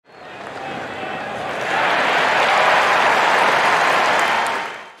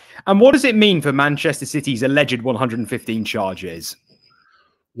And what does it mean for Manchester City's alleged 115 charges?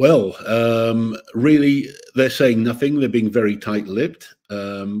 Well, really, they're saying nothing. They're being very tight-lipped.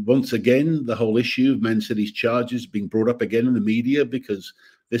 Once again, the whole issue of Man City's charges being brought up again in the media because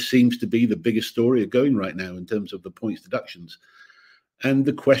this seems to be the biggest story going right now in terms of the points deductions. And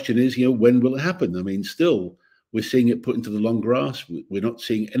the question is, when will it happen? I mean, still, we're seeing it put into the long grass. We're not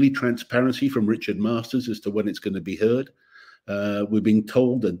seeing any transparency from Richard Masters as to when it's going to be heard. We're being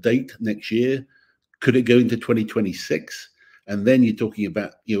told a date next year. Could it go into 2026? And then you're talking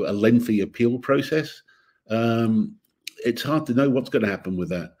about a lengthy appeal process. It's hard to know what's going to happen with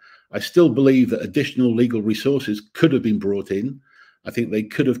that. I still believe that additional legal resources could have been brought in. I think they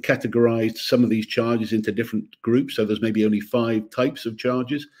could have categorized some of these charges into different groups. So there's maybe only 5 types of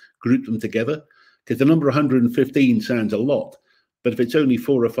charges, grouped them together. Because the number 115 sounds a lot. But if it's only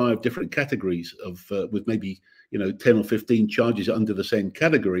 4 or 5 different categories of with maybe 10 or 15 charges under the same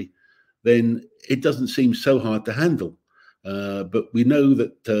category, then it doesn't seem so hard to handle. But we know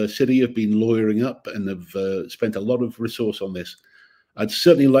that City have been lawyering up and have spent a lot of resource on this. I'd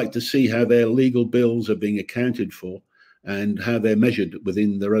certainly like to see how their legal bills are being accounted for and how they're measured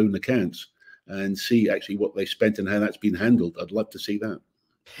within their own accounts and see actually what they spent and how that's been handled. I'd love to see that.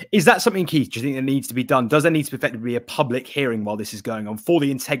 Is that something, Keith, do you think that needs to be done? Does there need to effectively be a public hearing while this is going on for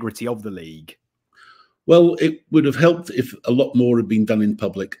the integrity of the league? Well, it would have helped if a lot more had been done in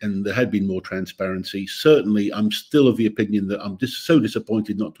public and there had been more transparency. Certainly, I'm still of the opinion that I'm just so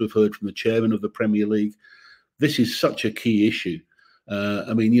disappointed not to have heard from the chairman of the Premier League. This is such a key issue.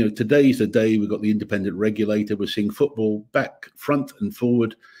 I mean, today's the day we've got the independent regulator. We're seeing football back, front and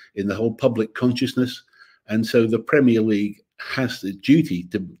forward in the whole public consciousness. And so the Premier League has the duty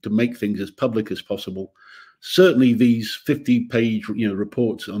to make things as public as possible. Certainly these 50-page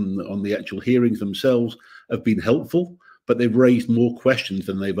reports on the actual hearings themselves have been helpful, but they've raised more questions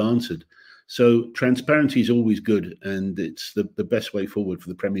than they've answered. So transparency is always good, and it's the best way forward for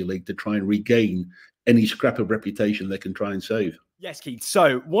the Premier League to try and regain any scrap of reputation they can try and save. Yes, Keith.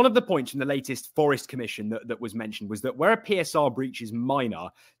 So one of the points from the latest Forest Commission that was mentioned was that where a PSR breach is minor,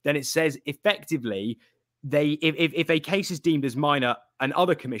 then it says effectively if a case is deemed as minor,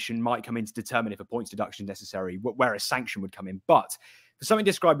 another commission might come in to determine if a points deduction is necessary, where a sanction would come in. But for something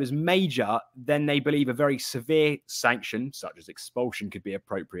described as major, then they believe a very severe sanction, such as expulsion, could be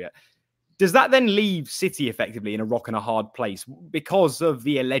appropriate. Does that then leave City effectively in a rock and a hard place because of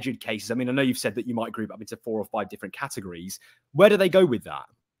the alleged cases? I mean, I know you've said that you might group up into 4 or 5 different categories. Where do they go with that?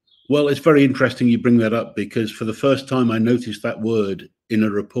 Well, it's very interesting you bring that up because for the first time I noticed that word in a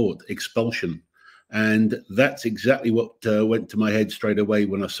report, expulsion. And that's exactly what went to my head straight away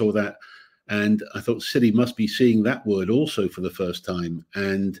when I saw that. And I thought City must be seeing that word also for the first time.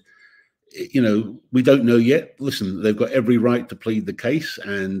 And we don't know yet. Listen, they've got every right to plead the case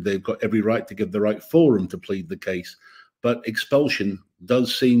and they've got every right to give the right forum to plead the case. But expulsion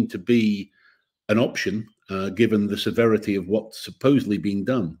does seem to be an option given the severity of what's supposedly being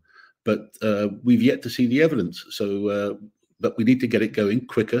done. But we've yet to see the evidence. So, but we need to get it going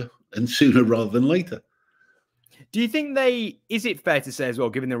quicker and sooner rather than later. Do you think is it fair to say as well,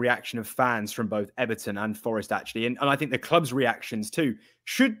 given the reaction of fans from both Everton and Forest actually, and I think the club's reactions too,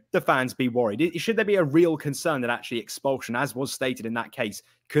 should the fans be worried? Should there be a real concern that actually expulsion, as was stated in that case,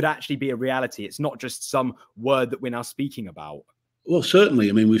 could actually be a reality? It's not just some word that we're now speaking about. Well, certainly.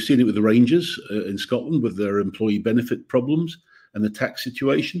 I mean, we've seen it with the Rangers in Scotland with their employee benefit problems and the tax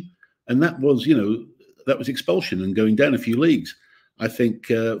situation. And that was, that was expulsion and going down a few leagues. I think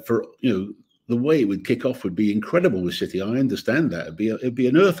for, the way it would kick off would be incredible with City. I understand that. It'd be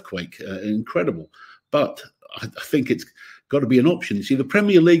an earthquake, incredible. But I think it's got to be an option. You see, the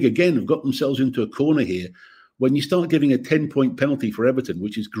Premier League, again, have got themselves into a corner here. When you start giving a 10-point penalty for Everton,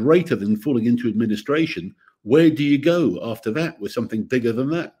 which is greater than falling into administration, where do you go after that with something bigger than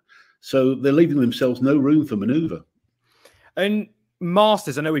that? So they're leaving themselves no room for manoeuvre. And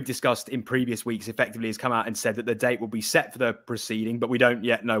Masters, I know we've discussed in previous weeks, effectively has come out and said that the date will be set for the proceeding, but we don't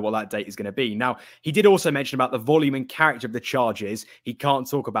yet know what that date is going to be. Now, he did also mention about the volume and character of the charges he can't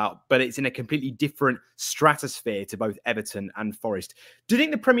talk about, but it's in a completely different stratosphere to both Everton and Forest. Do you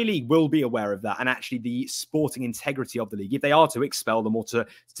think the Premier League will be aware of that and actually the sporting integrity of the league, if they are to expel them or to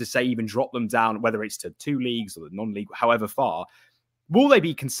say even drop them down, whether it's to 2 leagues or the non-league, however far? Will they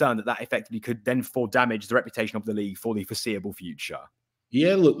be concerned that that effectively could then damage the reputation of the league for the foreseeable future?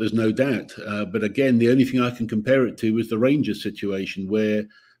 Yeah, look, there's no doubt. But again, the only thing I can compare it to is the Rangers situation where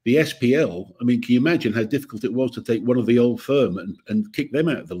the SPL, I mean, can you imagine how difficult it was to take one of the old firm and kick them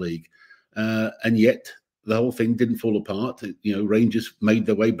out of the league? And yet the whole thing didn't fall apart. Rangers made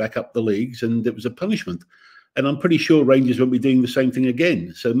their way back up the leagues and it was a punishment. And I'm pretty sure Rangers won't be doing the same thing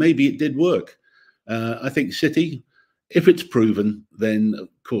again. So maybe it did work. I think City, if it's proven, then of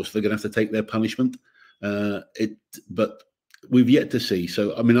course they're going to have to take their punishment. But we've yet to see.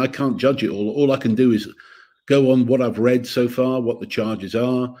 So, I mean, I can't judge it all. All I can do is go on what I've read so far, what the charges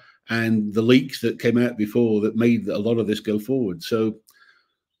are, and the leaks that came out before that made a lot of this go forward. So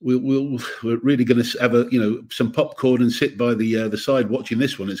we're really going to have some popcorn and sit by the side watching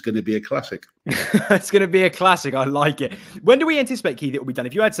this one. It's going to be a classic. It's going to be a classic. I like it. When do we anticipate, Keith, it will be done?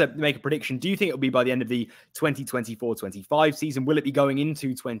 If you had to make a prediction, do you think it will be by the end of the 2024-25 season? Will it be going into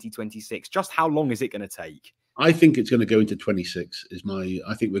 2026? Just how long is it going to take? I think it's going to go into 26.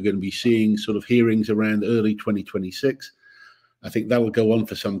 I think we're going to be seeing sort of hearings around early 2026. I think that will go on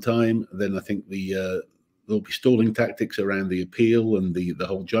for some time. Then I think there'll be stalling tactics around the appeal and the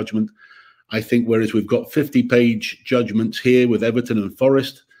whole judgment. I think whereas we've got 50-page judgments here with Everton and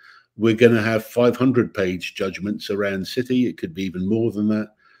Forest, we're going to have 500-page judgments around City. It could be even more than that.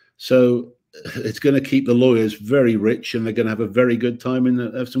 So it's going to keep the lawyers very rich, and they're going to have a very good time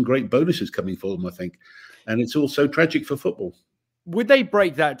and have some great bonuses coming for them, I think. And it's also tragic for football. Would they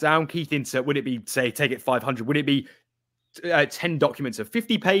break that down, Keith, into, would it be, say, take it 500? Would it be 10 documents of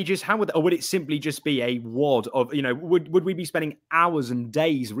 50 pages? Or would it simply just be a wad of, would we be spending hours and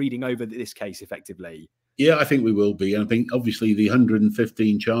days reading over this case effectively? Yeah, I think we will be. And I think obviously the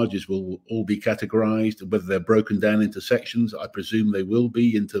 115 charges will all be categorized, whether they're broken down into sections. I presume they will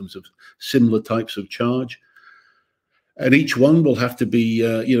be in terms of similar types of charge. And each one will have to be,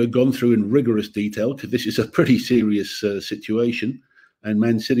 gone through in rigorous detail, because this is a pretty serious situation. And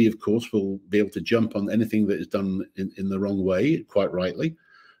Man City, of course, will be able to jump on anything that is done in the wrong way, quite rightly.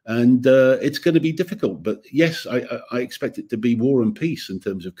 And it's going to be difficult. But yes, I expect it to be war and peace in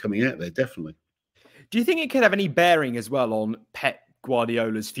terms of coming out there, definitely. Do you think it could have any bearing as well on Pep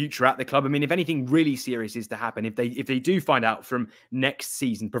Guardiola's future at the club? I mean, if anything really serious is to happen, if they do find out from next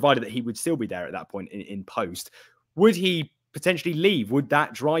season, provided that he would still be there at that point in post, would he potentially leave? Would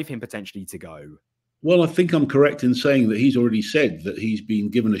that drive him potentially to go? Well, I think I'm correct in saying that he's already said that he's been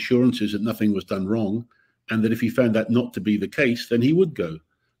given assurances that nothing was done wrong, and that if he found that not to be the case, then he would go.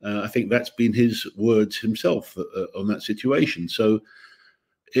 I think that's been his words himself on that situation. So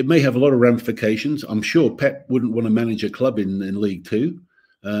it may have a lot of ramifications. I'm sure Pep wouldn't want to manage a club in League Two.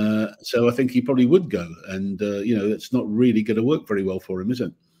 So I think he probably would go. And, it's not really going to work very well for him, is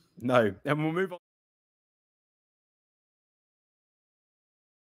it? No. And we'll move on.